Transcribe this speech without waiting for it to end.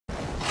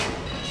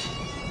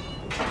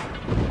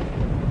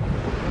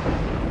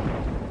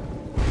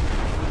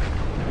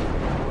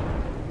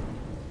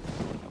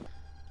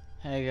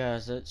Hey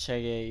guys, it's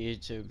Shaggy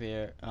YouTube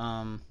here.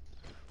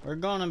 We're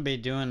gonna be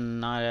doing a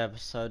night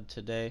episode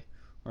today.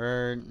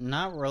 We're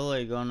not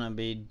really gonna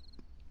be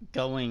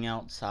going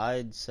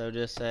outside, so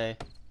to say,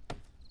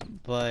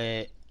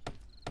 but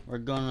we're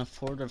gonna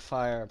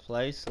fortify our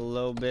place a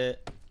little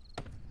bit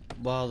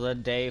while the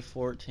day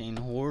 14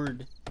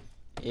 horde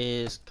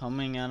is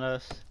coming at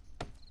us,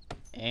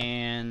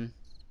 and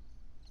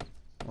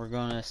we're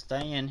gonna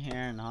stay in here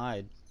and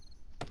hide,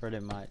 pretty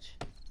much.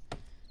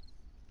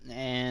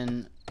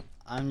 And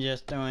I'm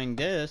just doing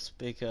this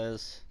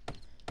because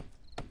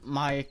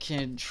my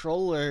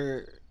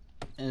controller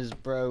is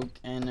broke,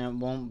 and it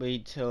won't be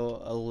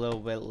till a little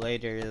bit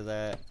later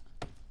that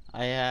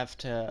I have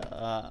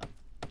to,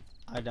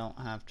 I don't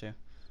have to,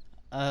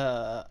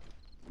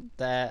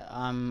 that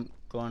I'm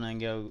gonna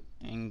go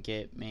and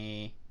get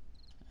me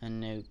a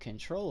new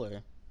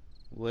controller,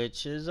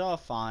 which is all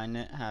fine,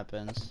 it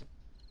happens.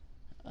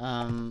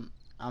 I'm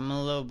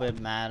a little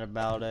bit mad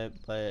about it,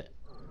 but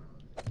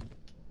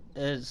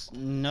it's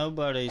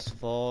nobody's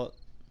fault.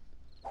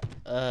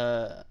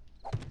 I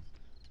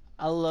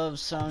love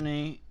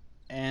Sony,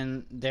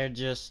 and they're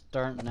just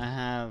starting to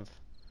have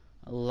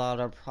a lot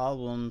of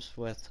problems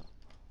with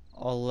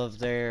all of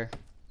their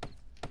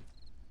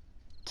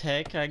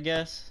tech, I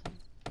guess,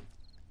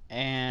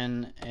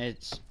 and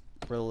it's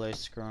really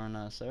screwing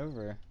us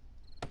over,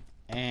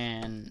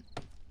 and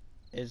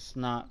it's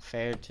not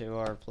fair to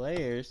our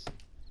players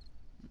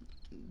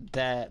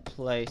that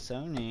play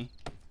Sony,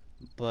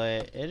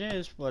 but it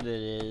is what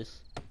it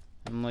is,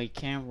 and we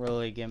can't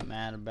really get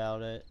mad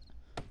about it.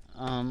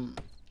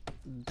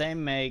 They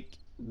make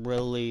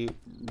really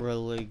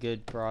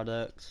good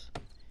products,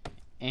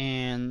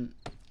 and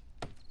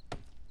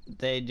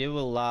they do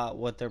a lot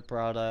with their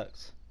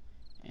products,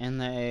 and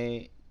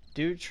they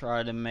do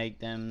try to make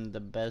them the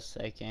best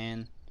they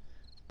can,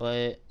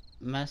 but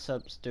mess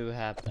ups do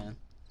happen,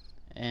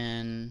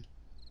 and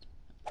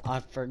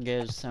I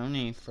forgive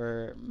Sony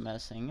for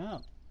messing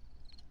up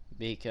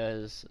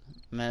because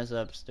mess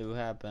ups do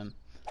happen.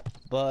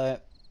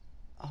 But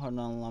hold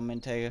on, let me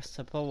take a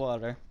sip of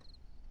water.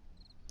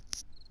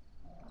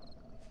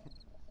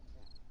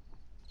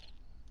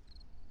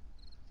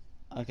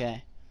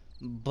 Okay,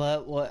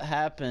 but what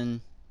happened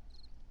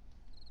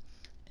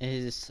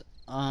is,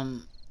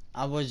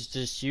 I was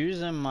just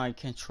using my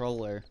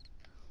controller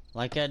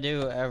like I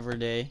do every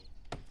day,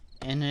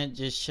 and it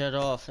just shut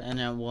off and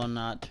it will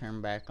not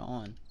turn back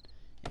on.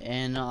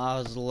 And I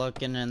was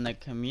looking in the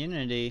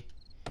community.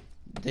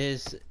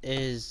 This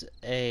is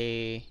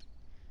a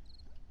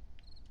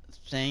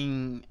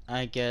thing,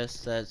 I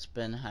guess, that's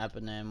been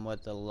happening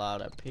with a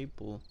lot of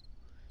people,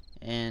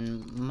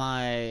 and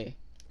my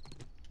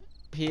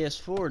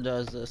PS4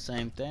 does the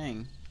same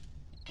thing.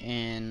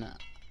 And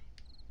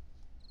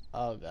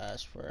oh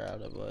gosh, we're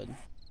out of wood,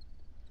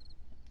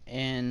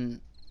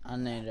 and I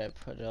need to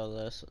put all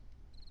this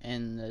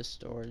in this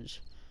storage.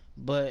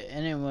 But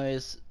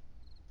anyways,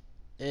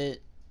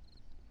 it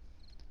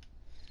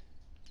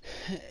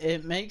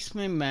it makes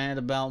me mad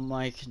about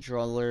my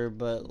controller,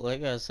 but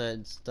like I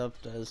said, stuff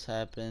does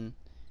happen,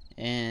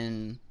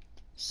 and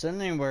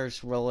Sony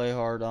works really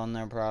hard on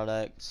their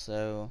products,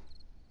 so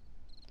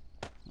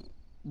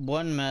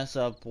one mess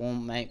up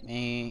won't make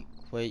me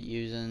quit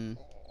using.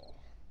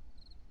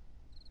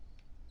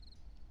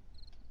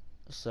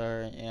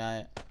 Sorry,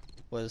 yeah, I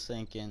was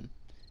thinking,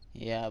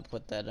 yeah, I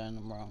put that in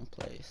the wrong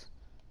place.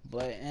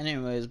 But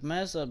anyways,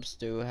 mess ups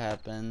do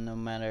happen no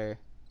matter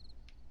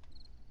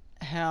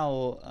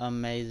how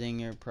amazing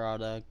your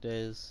product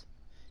is.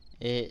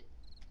 It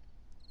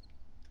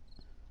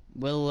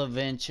will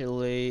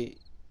eventually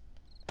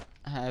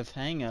have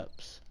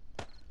hangups.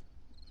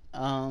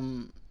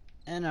 And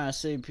I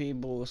see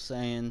people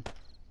saying,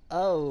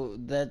 oh,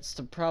 that's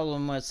the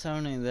problem with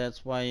Sony,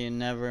 that's why you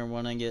never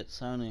want to get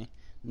Sony.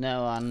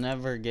 No, I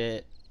never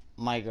get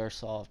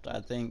Microsoft.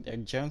 I think they're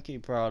junky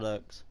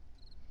products.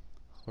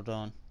 Hold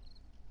on.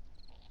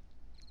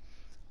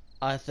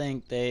 I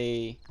think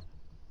they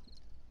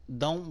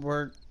don't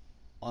work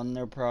on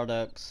their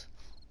products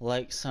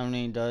like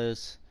Sony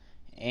does,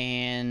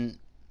 and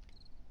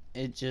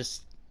it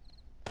just,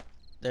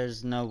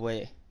 there's no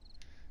way.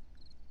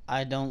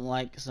 I don't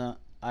like Microsoft.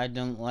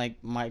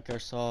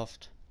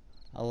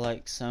 I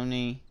like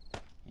Sony,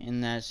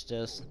 and that's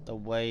just the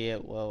way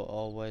it will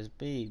always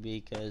be,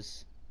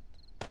 because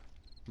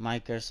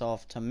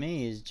Microsoft to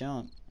me is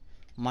junk.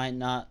 Might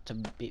not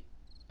be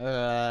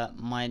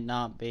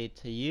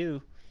to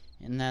you,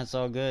 and that's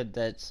all good.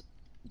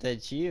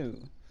 That's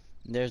you.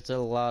 There's a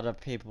lot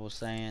of people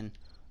saying,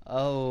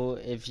 oh,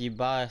 if you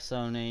buy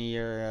Sony,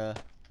 you're a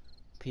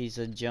piece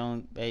of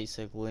junk,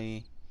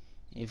 basically.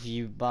 If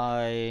you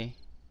buy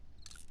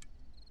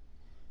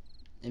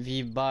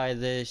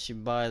this, you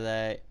buy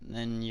that,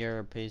 then you're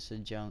a piece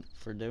of junk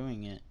for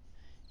doing it.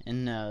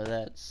 And no,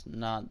 that's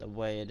not the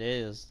way it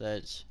is.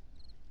 That's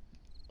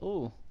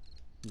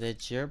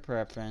your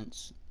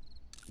preference,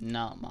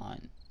 not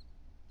mine.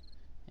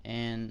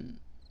 And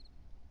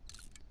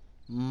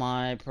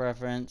my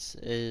preference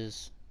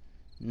is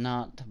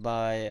not to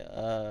buy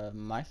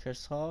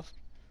Microsoft,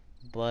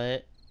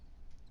 but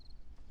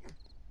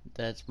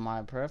That's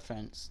my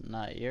preference,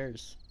 not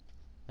yours,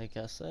 like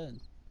I said.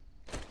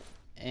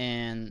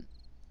 And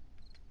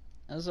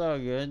that's all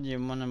good. You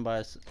wanna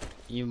buy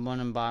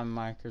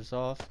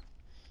Microsoft?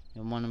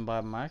 You wanna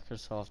buy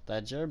Microsoft?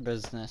 That's your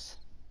business.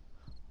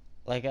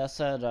 Like I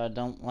said, I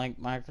don't like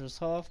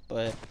Microsoft,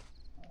 but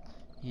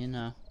you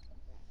know,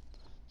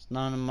 it's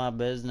none of my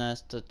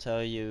business to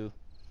tell you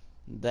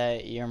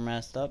that you're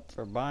messed up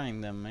for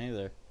buying them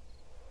either.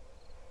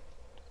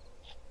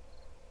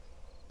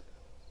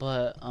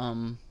 But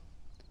I'm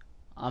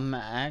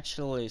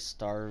actually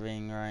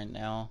starving right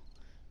now,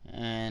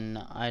 and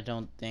I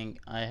don't think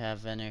I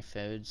have any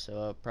food,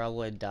 so I'll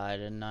probably die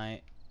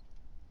tonight.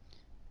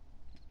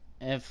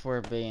 If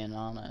we're being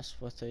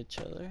honest with each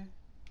other.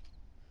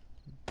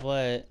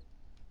 But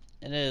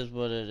it is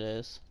what it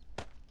is.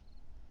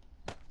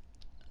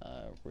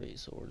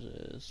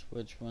 Resources.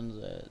 Which one's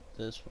that?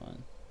 This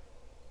one.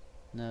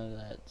 No,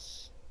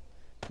 that's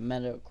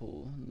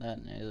medical.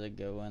 That needs to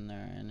go in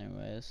there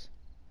anyways.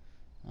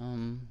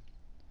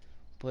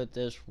 Put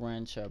this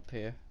wrench up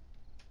here.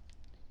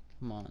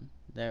 Come on.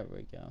 There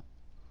we go.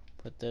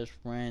 Put this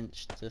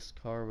wrench, this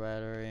car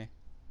battery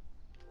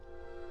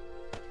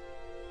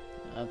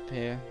up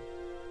here.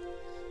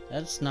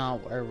 That's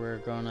not where we're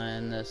gonna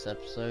end this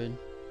episode.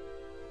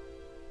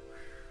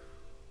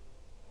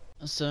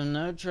 So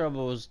no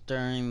troubles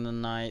during the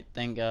night,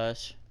 thank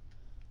gosh.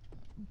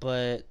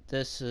 But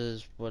this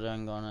is what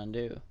I'm gonna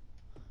do.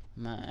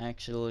 I'm gonna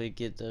actually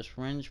get this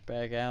wrench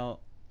back out.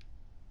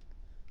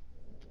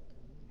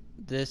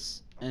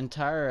 This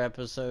entire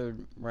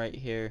episode right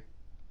here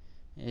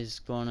is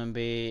gonna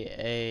be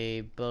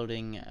a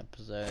building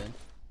episode.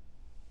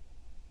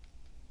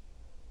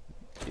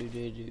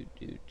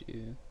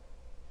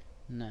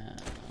 Nah,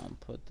 I'll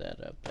put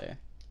that up there.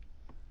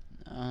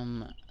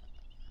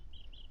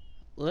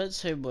 Let's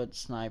see what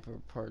sniper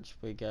parts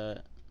we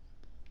got.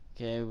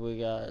 Okay, we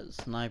got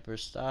sniper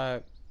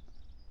stock,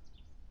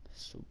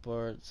 pistol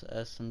parts,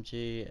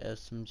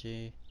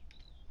 SMG.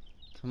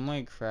 Can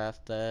we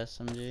craft the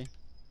SMG?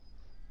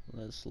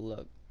 Let's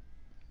look.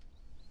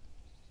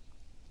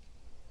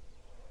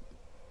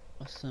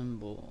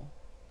 Assemble.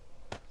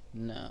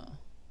 No.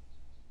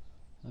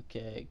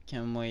 Okay,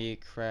 can we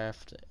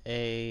craft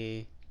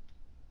a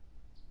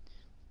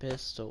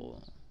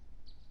pistol?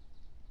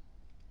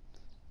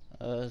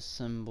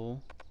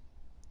 Assemble.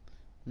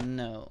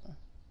 No.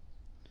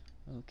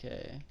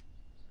 Okay.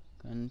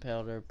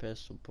 Gunpowder,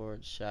 pistol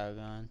port,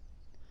 shotgun.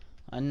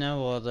 I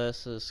know all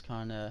this is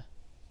kinda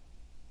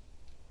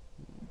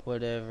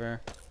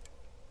whatever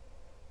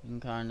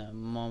and kinda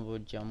mumble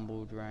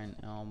jumbled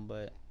right now,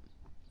 but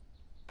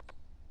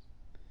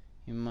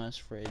you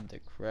must read the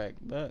correct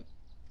book.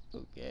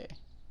 Okay.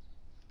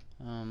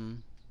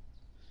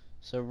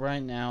 So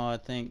right now I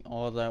think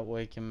all that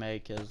we can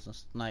make is a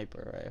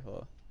sniper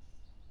rifle.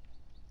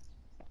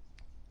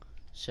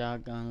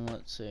 Shotgun,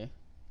 let's see.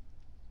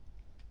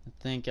 I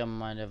think I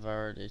might have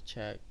already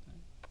checked.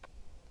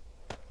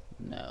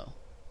 No.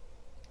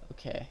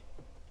 Okay.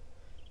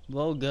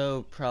 We'll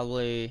go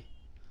probably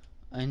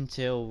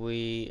until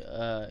we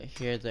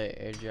hear the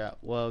airdrop.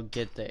 Well,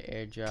 get the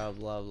airdrop,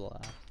 blah blah.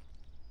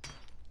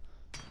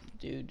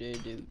 Do.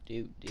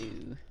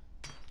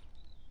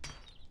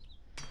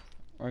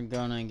 We're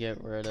gonna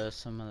get rid of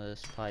some of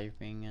this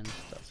piping and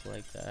stuff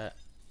like that,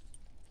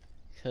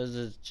 cause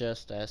it's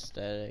just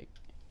aesthetic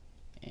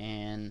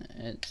and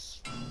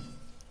it's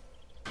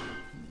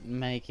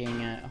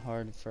making it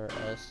hard for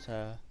us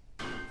to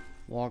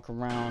walk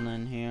around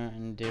in here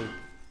and do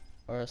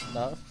our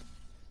stuff.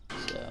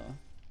 So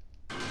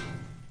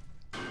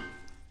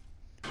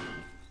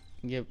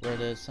get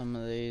rid of some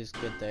of these,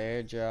 get the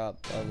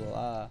airdrop, blah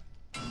blah,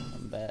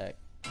 come back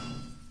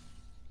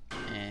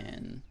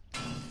and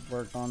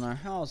work on our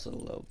house a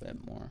little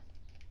bit more.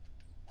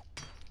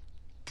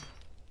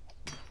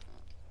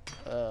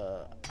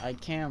 I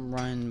can't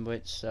run,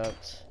 which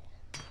sucks,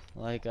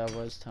 like I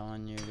was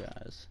telling you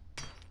guys.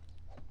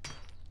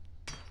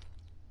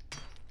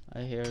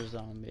 I hear a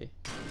zombie.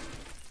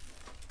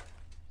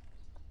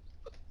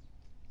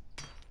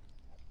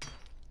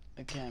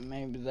 Okay,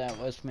 maybe that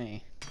was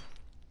me.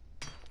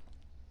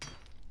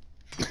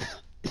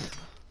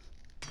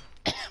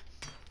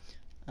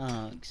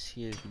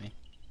 Excuse me.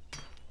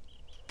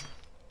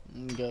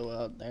 Go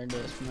out there,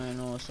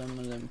 dismantle some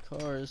of them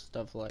cars,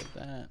 stuff like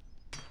that.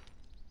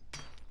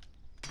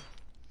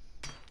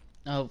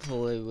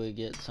 Hopefully we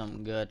get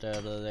something good out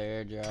of the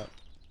airdrop.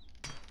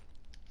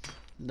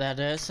 That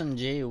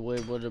SMG,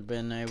 we would have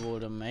been able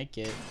to make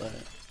it, but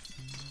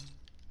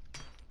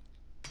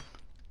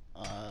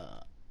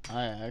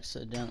I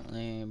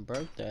accidentally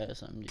broke the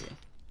SMG.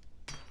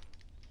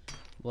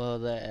 Well,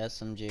 the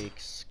SMG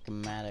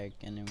schematic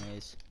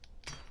anyways.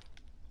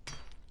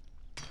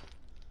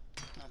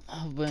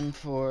 I'm hoping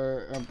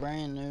for a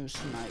brand new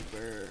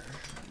sniper,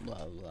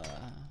 blah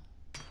blah.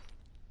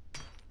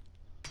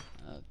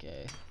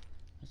 Okay,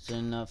 that's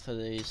enough of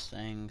these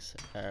things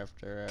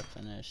after I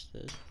finish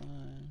this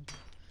one.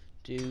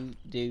 Do.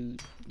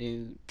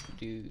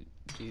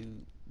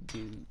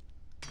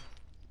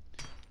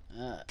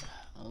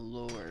 Oh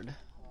Lord.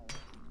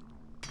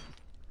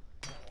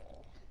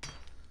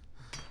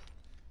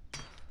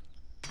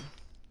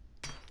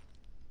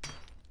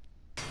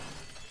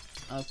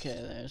 Okay,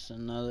 there's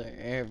another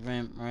air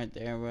vent right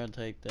there. We'll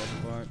take that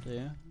apart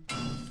too.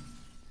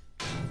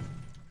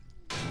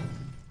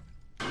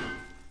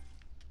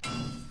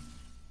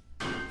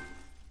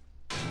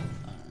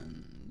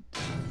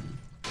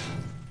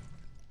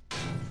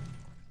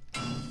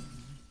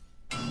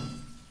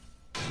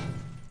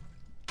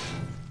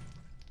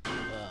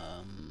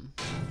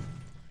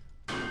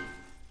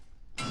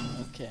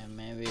 Okay,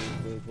 maybe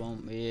we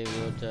won't be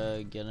able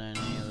to get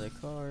any of the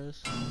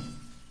cars.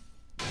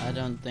 I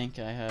don't think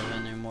I have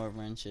any more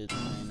wrenches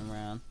laying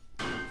around.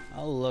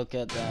 I'll look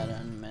at that in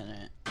a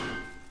minute.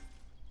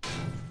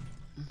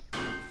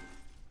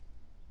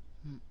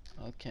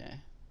 Okay.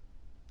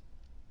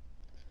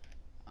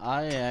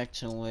 I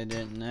actually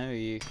didn't know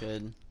you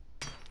could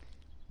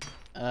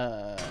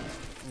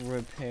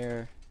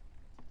repair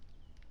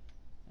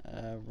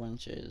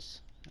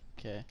wrenches.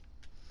 Okay.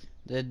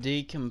 The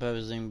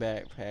decomposing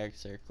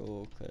backpacks are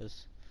cool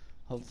because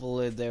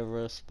hopefully they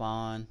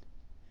respawn.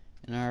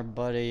 And our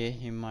buddy,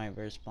 he might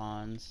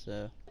respawn,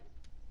 so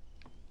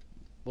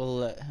we'll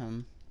let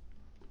him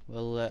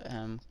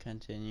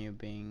continue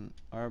being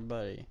our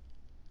buddy.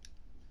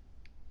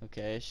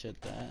 Okay, shut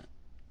that.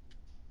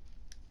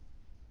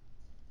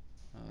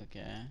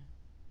 Okay.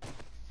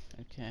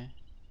 Okay.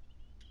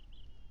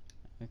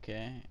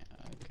 Okay.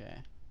 Okay.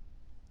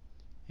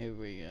 Here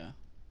we go.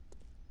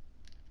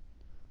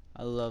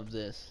 I love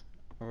this.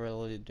 I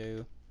really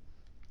do.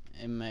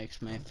 It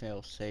makes me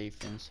feel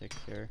safe and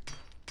secure.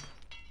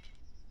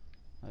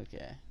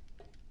 Okay.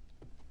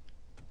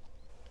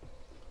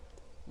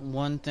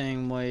 One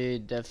thing we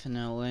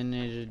definitely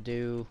need to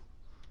do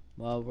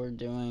while we're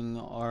doing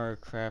our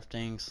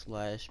crafting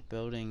 /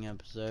 building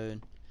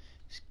episode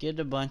is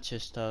get a bunch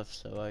of stuff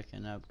so I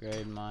can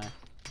upgrade my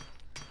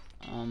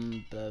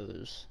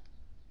bows.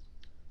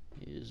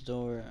 Use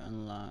door,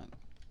 unlock.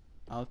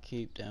 I'll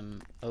keep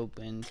them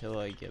open till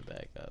I get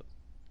back up.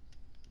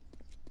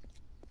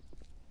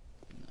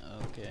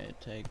 Okay,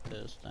 take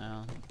this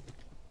down.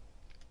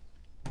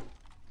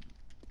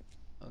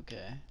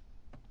 Okay.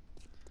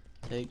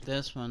 Take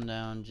this one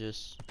down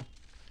just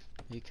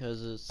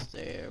because it's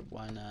there,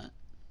 why not?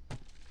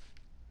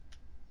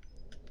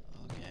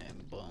 Okay,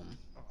 boom.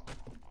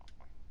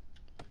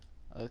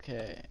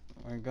 Okay,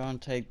 we're gonna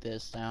take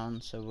this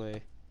down so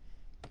we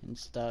can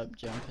stop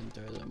jumping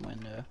through the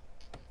window.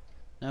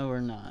 No,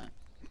 we're not,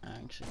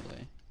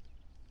 actually.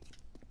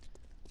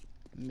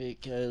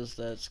 Because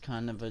that's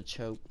kind of a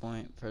choke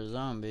point for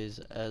zombies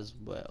as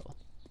well.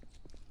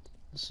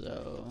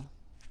 So,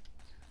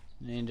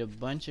 need a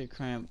bunch of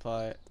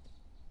campfires.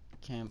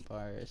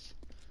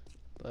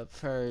 But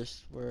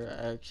first, we're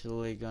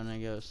actually gonna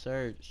go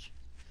search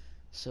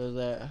so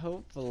that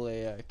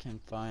hopefully I can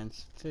find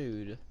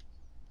food.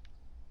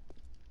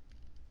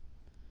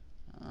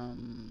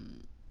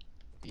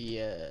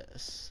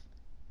 Yes.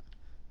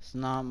 It's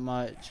not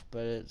much,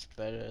 but it's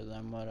better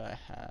than what I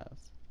have.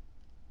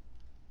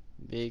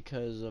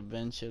 Because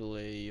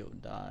eventually you'll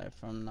die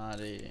from not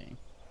eating.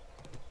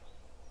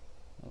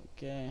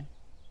 Okay.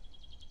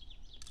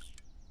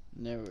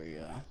 There we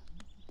go.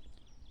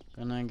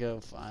 Gonna go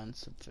find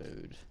some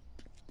food.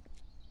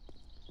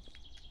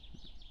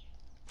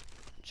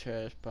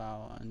 Trash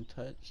pile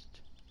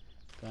untouched.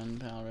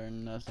 Gunpowder,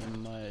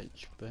 nothing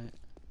much, but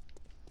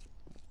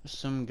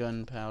some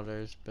gunpowder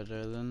is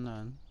better than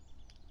none.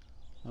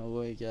 Oh,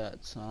 we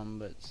got some,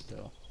 but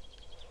still.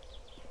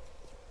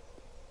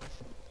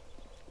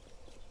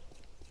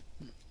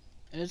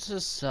 It's a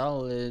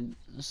solid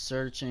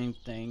searching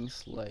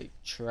things like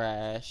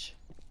trash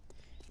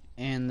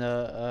and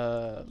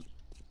the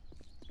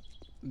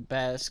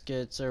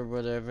baskets or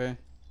whatever,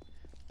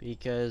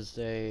 because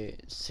they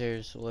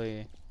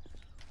seriously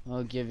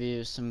will give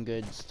you some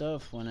good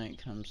stuff when it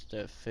comes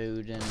to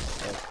food and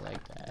stuff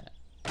like that.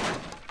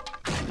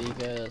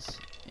 Because,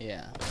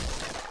 yeah,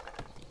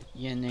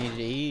 you need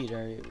to eat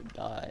or you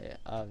die,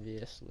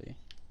 obviously.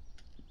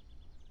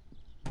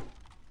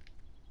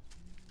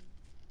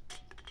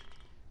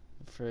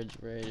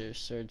 Refrigerator,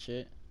 search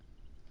it.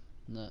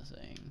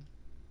 Nothing.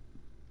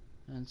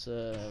 That's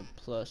a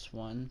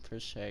 +1 for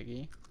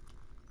Shaggy.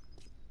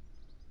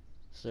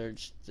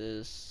 Search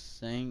this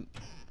sink.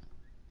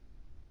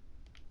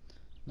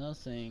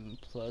 Nothing.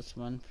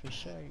 +1 for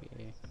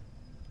Shaggy.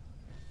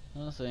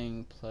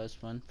 Nothing.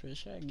 +1 for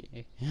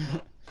Shaggy.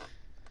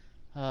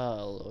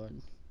 Oh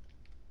Lord.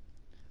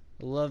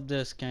 I love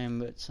this game,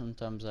 but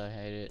sometimes I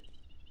hate it.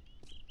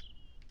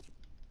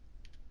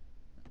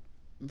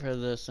 For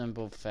the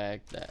simple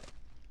fact that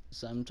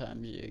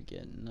sometimes you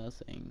get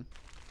nothing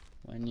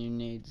when you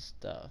need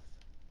stuff,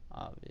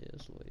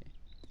 obviously.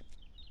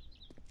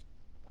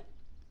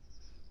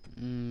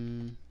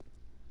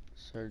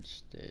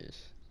 Search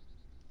this.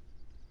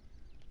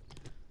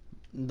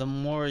 The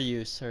more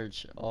you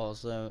search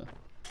also,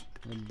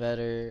 the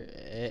better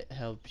it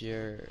helps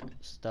your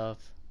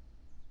stuff.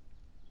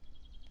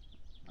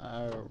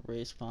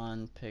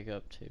 Respawn, pick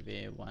up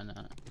TV, why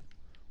not?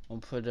 We'll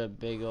put a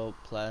big old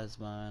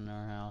plasma in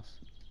our house.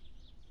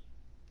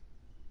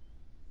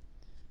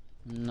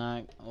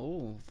 Not.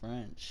 Oh,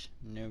 French.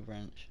 New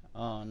French.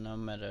 Oh, no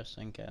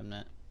medicine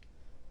cabinet.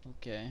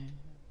 Okay.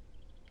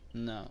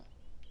 No.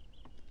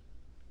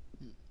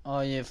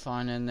 All you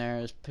find in there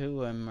is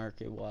poo and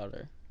murky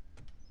water.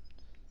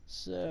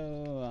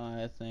 So,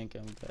 I think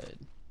I'm good.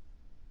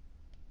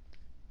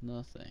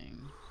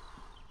 Nothing.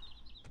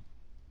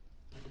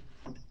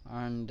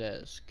 Iron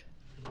desk.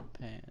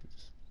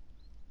 Pants.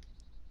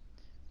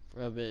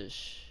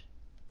 Rubbish.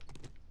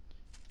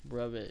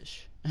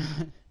 Rubbish.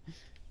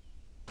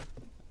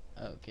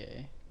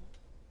 Okay.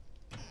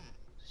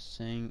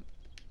 Sink.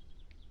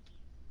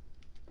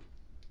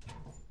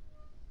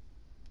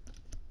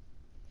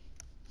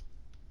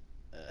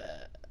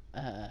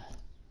 Here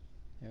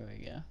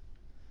we go.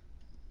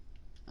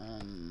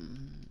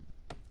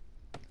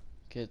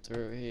 Get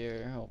through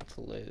here.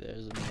 Hopefully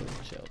there's a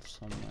bookshelf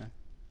somewhere.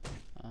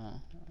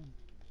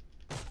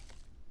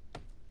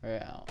 We're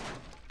out.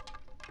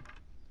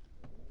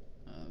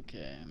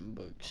 Okay,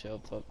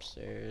 bookshelf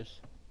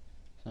upstairs.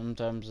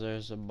 Sometimes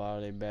there's a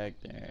body back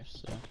there,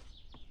 so.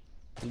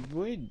 Did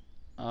we?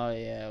 Oh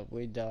yeah,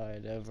 we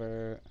died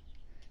over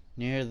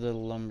near the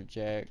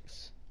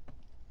lumberjacks.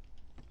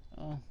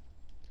 Oh.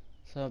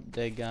 What's up,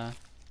 dead guy?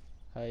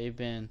 How you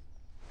been?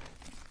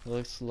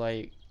 Looks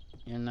like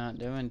you're not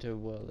doing too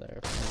well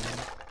there,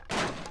 friend.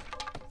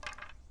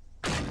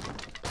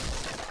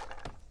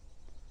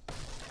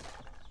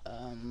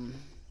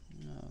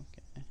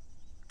 Okay.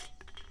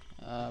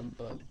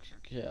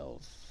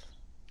 Bookshelf.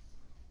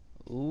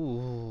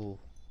 Ooh.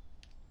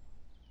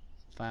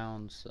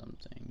 Found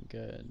something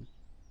good.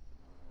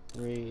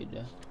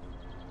 Read.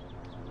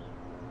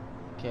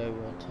 Okay,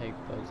 we'll take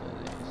both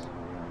of these.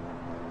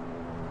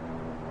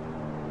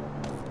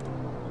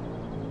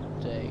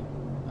 Take.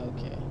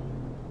 Okay.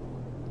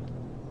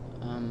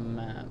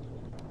 Map.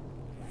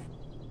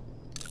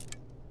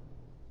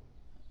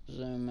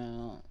 Zoom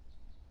out.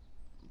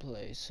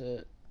 Place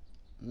it.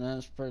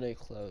 That's pretty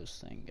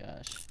close, thank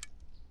gosh.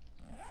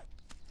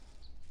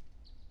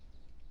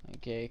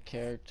 Okay,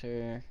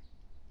 character.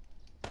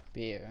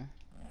 Beer.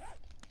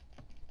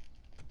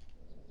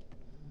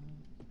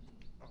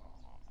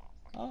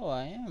 Oh,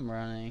 I am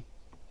running.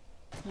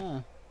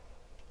 Huh.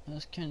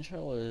 This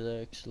controller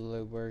is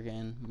actually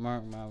working.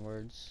 Mark my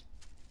words.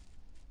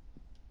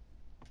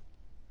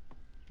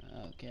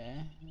 Okay.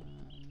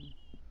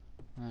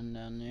 Run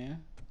down there.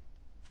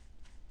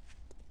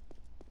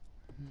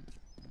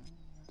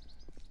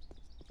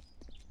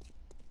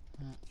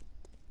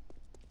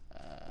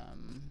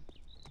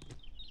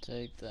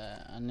 Take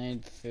that. I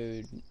need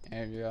food.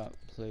 Airdrop,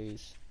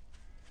 please.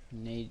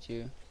 Need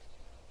you.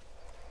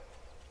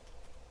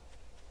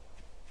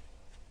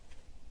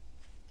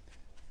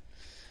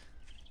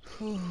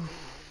 I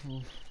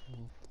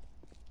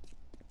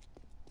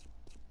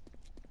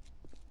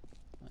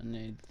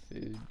need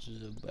food so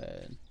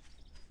bad.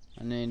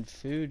 I need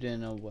food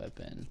and a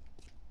weapon.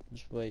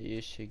 That's what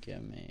you should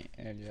give me.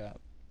 Airdrop.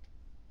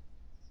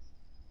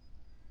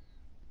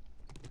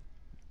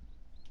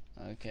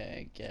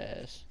 Okay,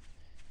 gas.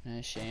 And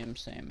a sham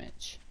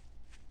sandwich.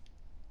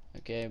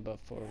 Okay,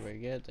 before we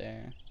get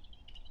there.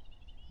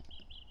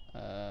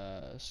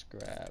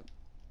 Scrap.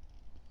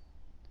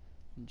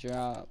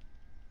 Drop.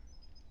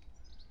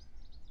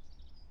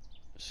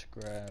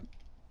 Scrap.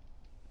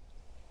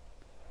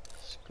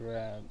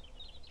 Scrap.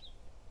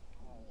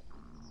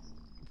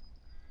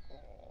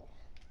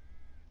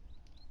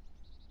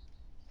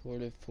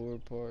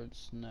 $44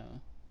 parts,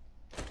 no.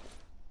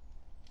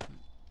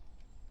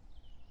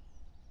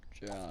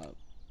 Drop.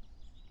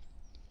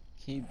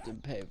 Keep the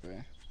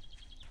paper.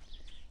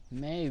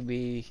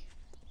 Maybe.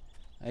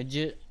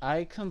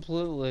 I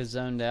completely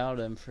zoned out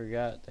and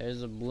forgot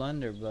there's a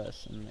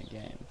blunderbuss in the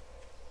game.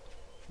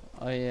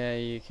 Oh yeah,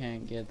 you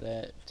can't get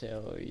that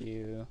till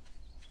you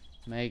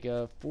make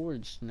a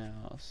forge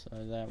now, so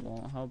that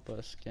won't help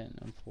us getting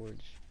a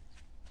forge.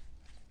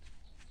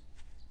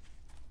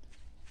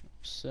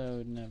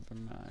 So never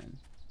mind.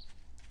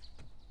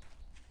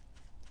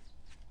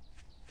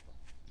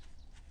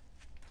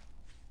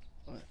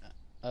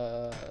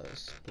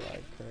 Supply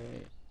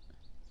crate.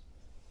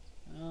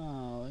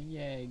 Oh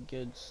yeah,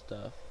 good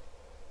stuff.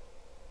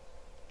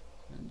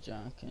 And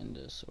junk and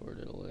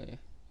disorderly.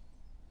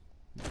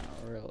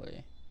 Not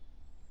really.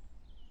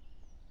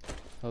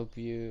 Hope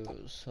you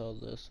sell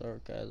this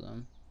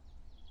sarcasm.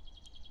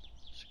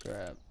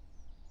 Scrap.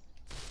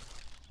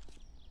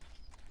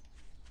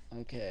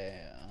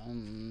 Okay,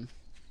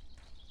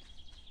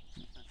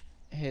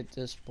 hit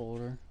this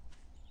boulder.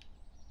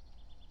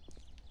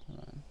 Hold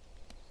on.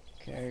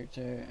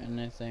 Character,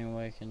 anything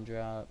we can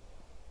drop.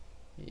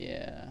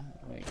 Yeah,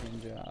 we can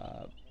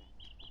drop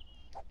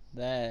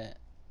that,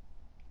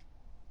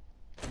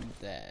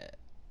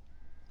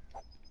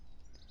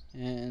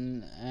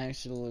 and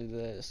actually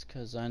this,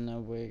 cause I know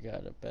we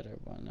got a better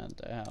one at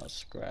the house.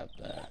 Scrap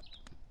that.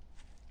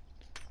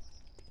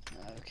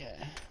 Okay,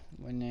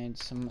 we need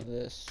some of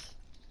this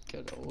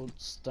good old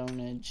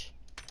stonage.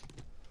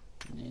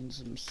 We need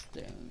some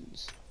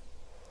stones,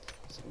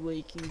 so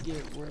we can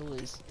get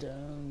really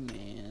stoned,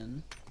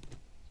 man.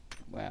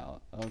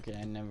 Wow,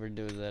 okay, never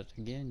do that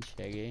again,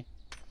 Shaggy.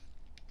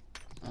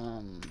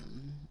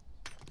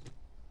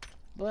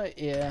 But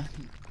yeah,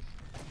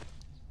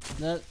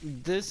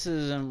 this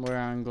isn't where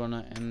I'm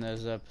gonna end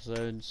this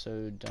episode,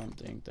 so don't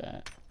think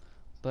that.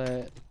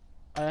 But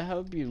I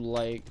hope you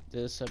liked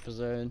this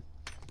episode.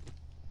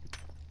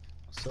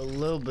 It's a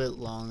little bit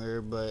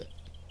longer, but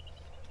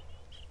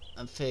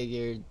I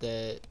figured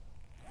that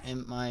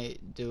it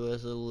might do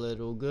us a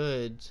little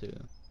good to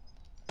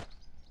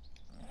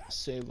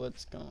see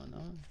what's going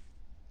on.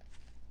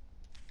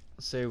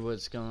 See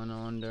what's going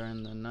on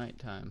during the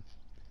nighttime.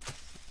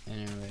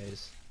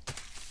 Anyways,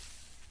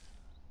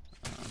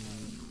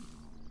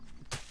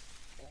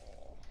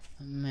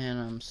 man,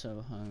 I'm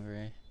so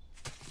hungry.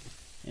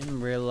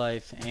 In real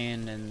life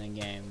and in the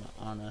game,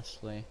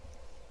 honestly.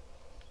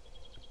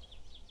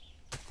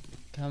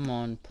 Come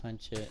on,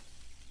 punch it.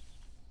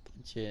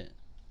 Punch it.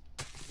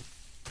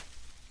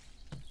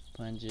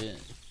 Punch it.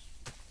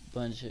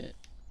 Punch it.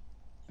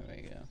 There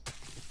we go.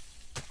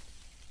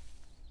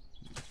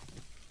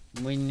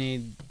 We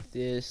need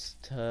this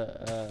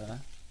to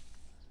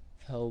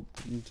help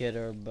get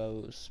our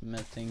bow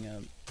smithing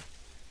up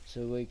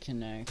so we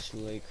can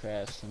actually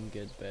craft some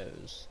good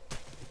bows.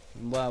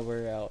 And while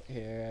we're out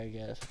here, I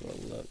guess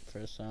we'll look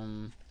for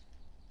some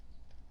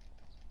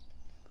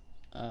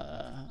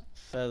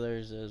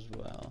feathers as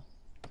well,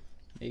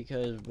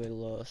 because we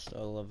lost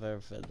all of our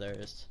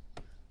feathers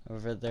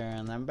over there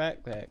in that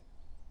backpack,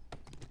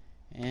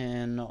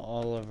 and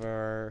all of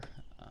our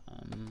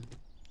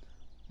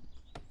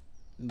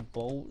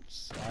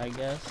bolts, I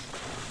guess,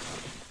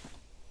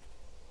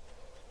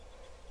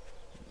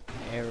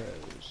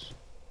 arrows.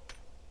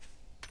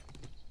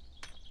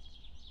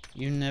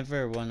 You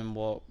never want to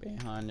walk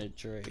behind a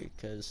tree,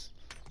 because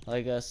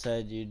like I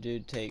said, you do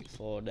take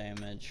full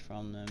damage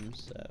from them,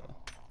 so.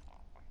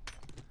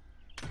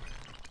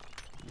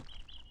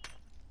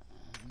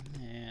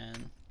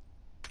 Man,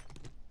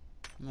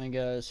 my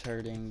guy's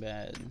hurting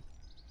bad.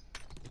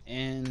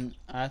 And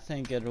I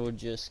think it'll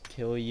just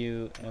kill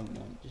you. It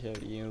won't kill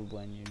you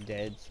when you're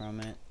dead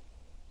from it.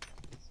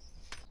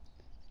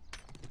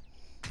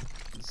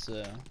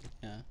 So,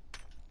 yeah.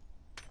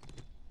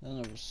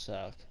 That'll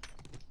suck.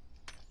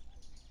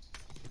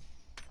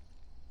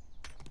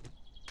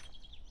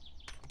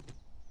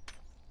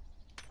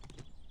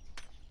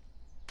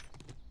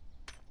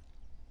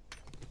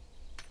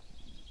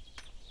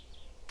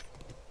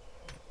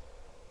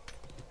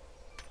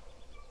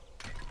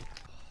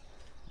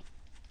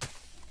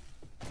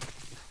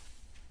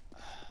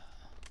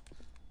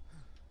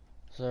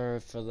 Sorry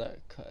for that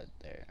cut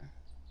there.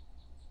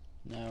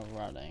 No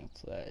rotting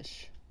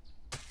flesh.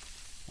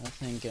 I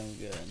think I'm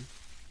good.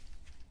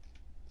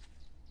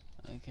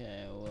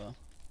 Okay, well,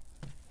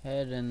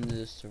 head in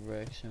this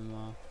direction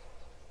while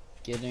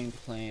getting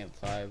plant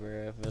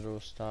fiber. If it'll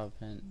stop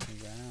hitting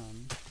the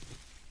ground,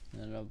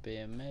 that'll be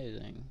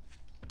amazing.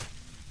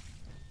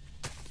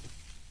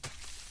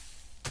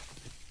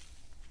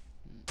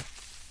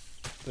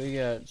 We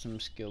got some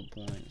skill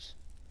points,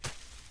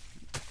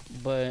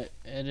 but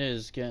it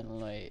is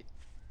getting late,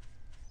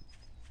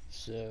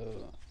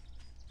 so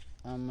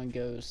I'm gonna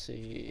go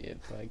see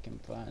if I can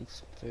find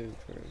some food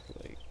real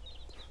quick.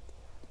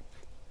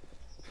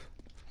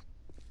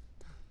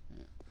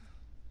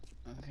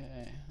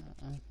 Okay,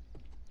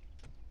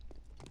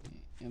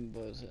 and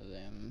both of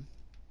them.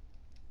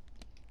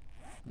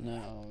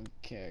 No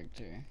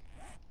character.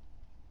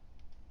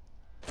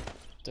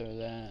 Throw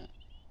that.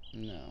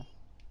 No.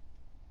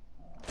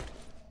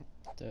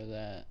 Throw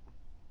that.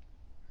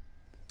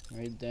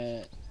 Read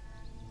that.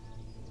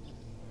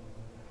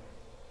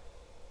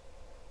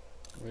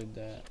 Read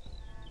that.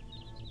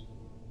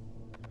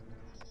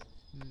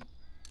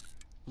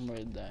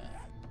 Read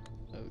that.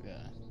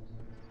 Okay.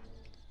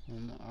 I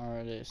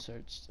already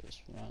searched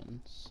this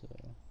one, so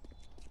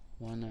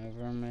one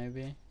over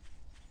maybe.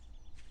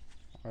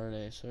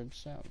 Already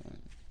searched that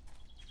one.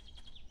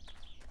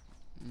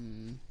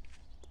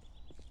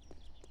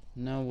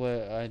 No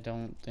way, I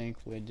don't think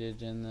we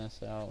did in this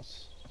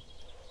house.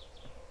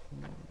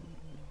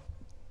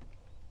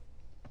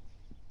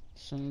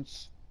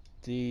 Since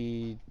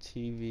the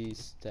TV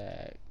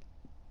stack,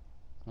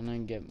 I'm gonna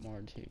get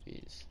more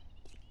TVs,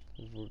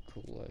 cause we're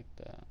cool like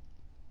that.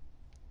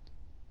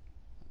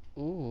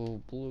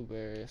 Ooh,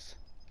 blueberries.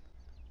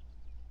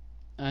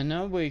 I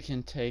know we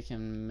can take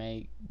and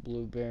make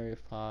blueberry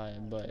pie,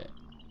 but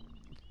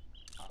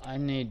I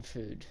need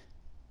food.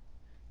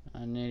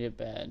 I need it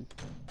bad.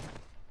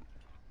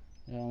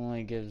 It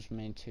only gives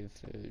me 2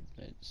 food,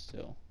 but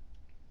still.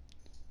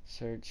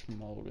 Search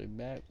moldy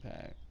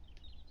backpack.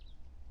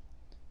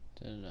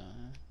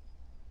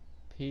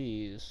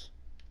 Peas.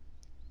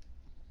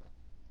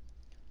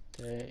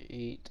 Okay,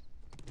 eat.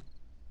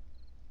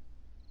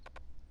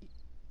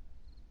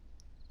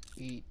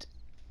 Eat.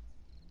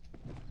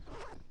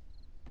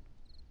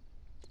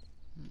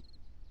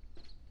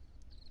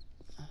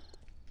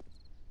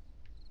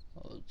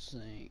 Let's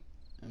see.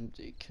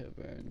 Empty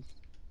cupboard.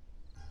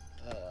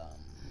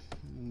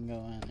 Go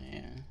in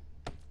here.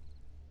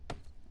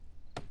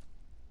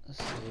 Let's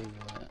see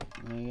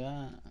what we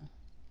got.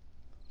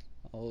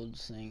 Old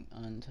sink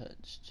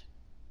untouched.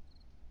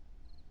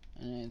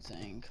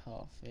 Anything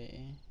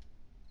coffee.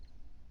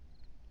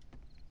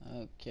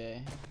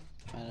 Okay.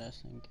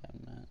 Medicine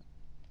cabinet.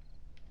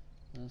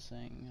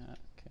 Nothing.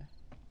 Okay.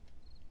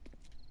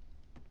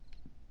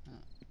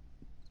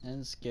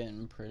 It's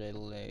getting pretty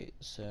late,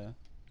 so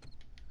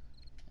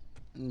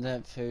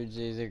that food's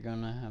either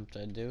gonna have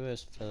to do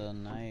us for the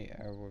night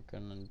or we're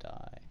gonna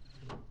die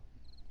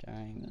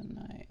during the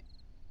night.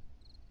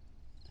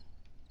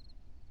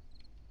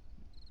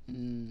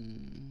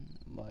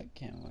 What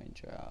can we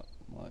drop?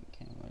 What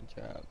can we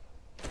drop?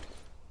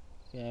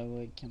 Yeah,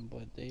 we can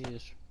put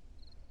these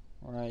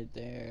right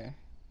there.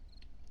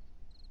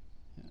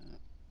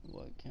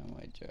 What can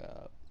we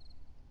drop?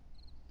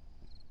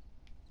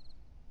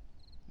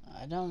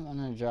 I don't want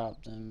to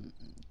drop them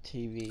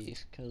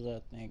TVs because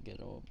I think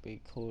it'll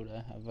be cool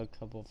to have a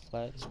couple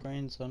flat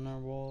screens on our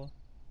wall.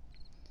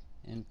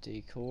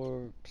 Empty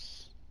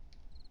corpse.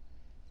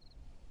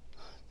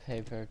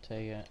 Paper,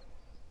 take it.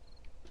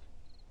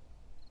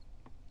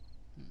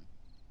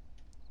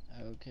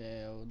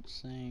 Okay, old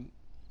sink.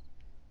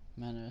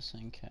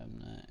 Medicine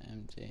cabinet,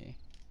 empty.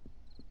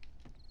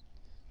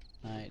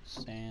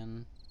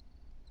 Nightstand.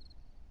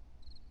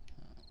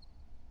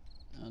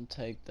 I'll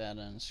take that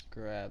and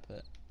scrap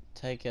it.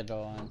 Take it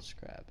all and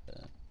scrap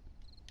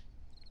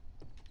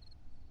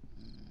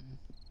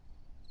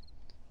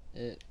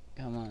it.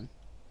 Come on.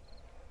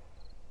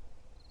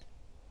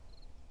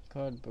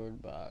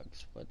 Cardboard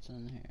box. What's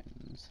in here?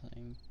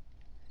 Nothing.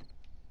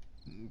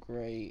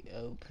 Great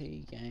OP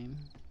game.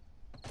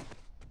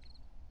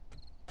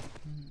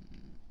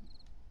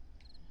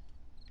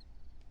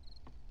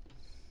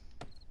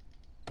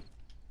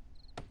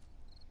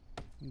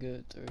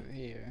 Go through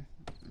here.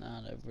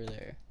 Not over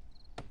there.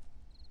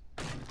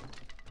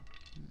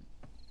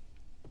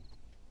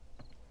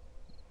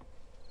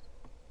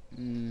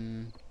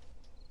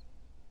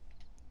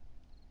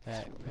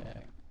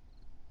 Backpack.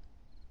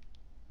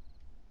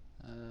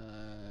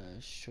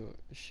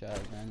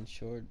 Shotgun,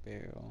 short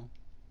barrel.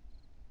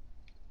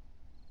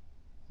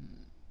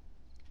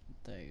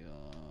 There you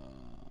go.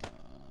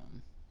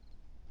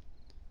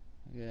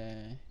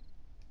 Okay.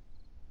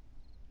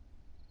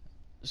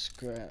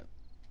 Scrap.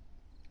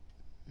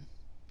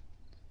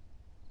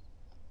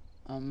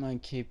 I'm gonna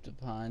keep the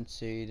pine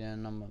seed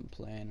and I'm gonna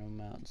plant them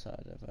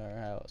outside of our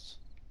house.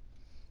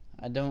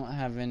 I don't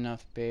have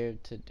enough beer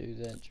to do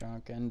that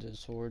drunken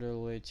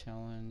disorderly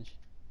challenge,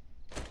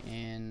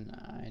 and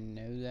I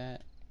know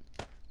that,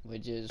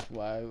 which is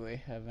why we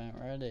haven't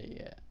read it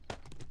yet.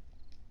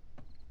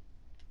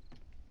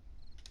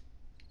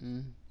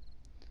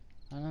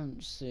 I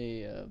don't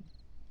see a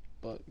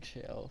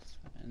bookshelf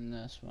in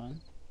this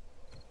one.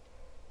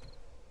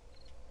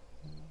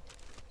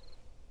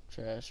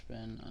 Trash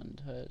bin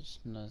untouched,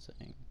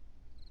 nothing.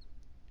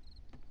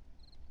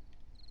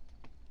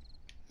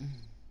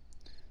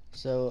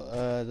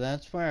 So,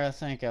 that's where I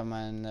think I'm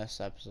in this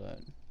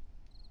episode.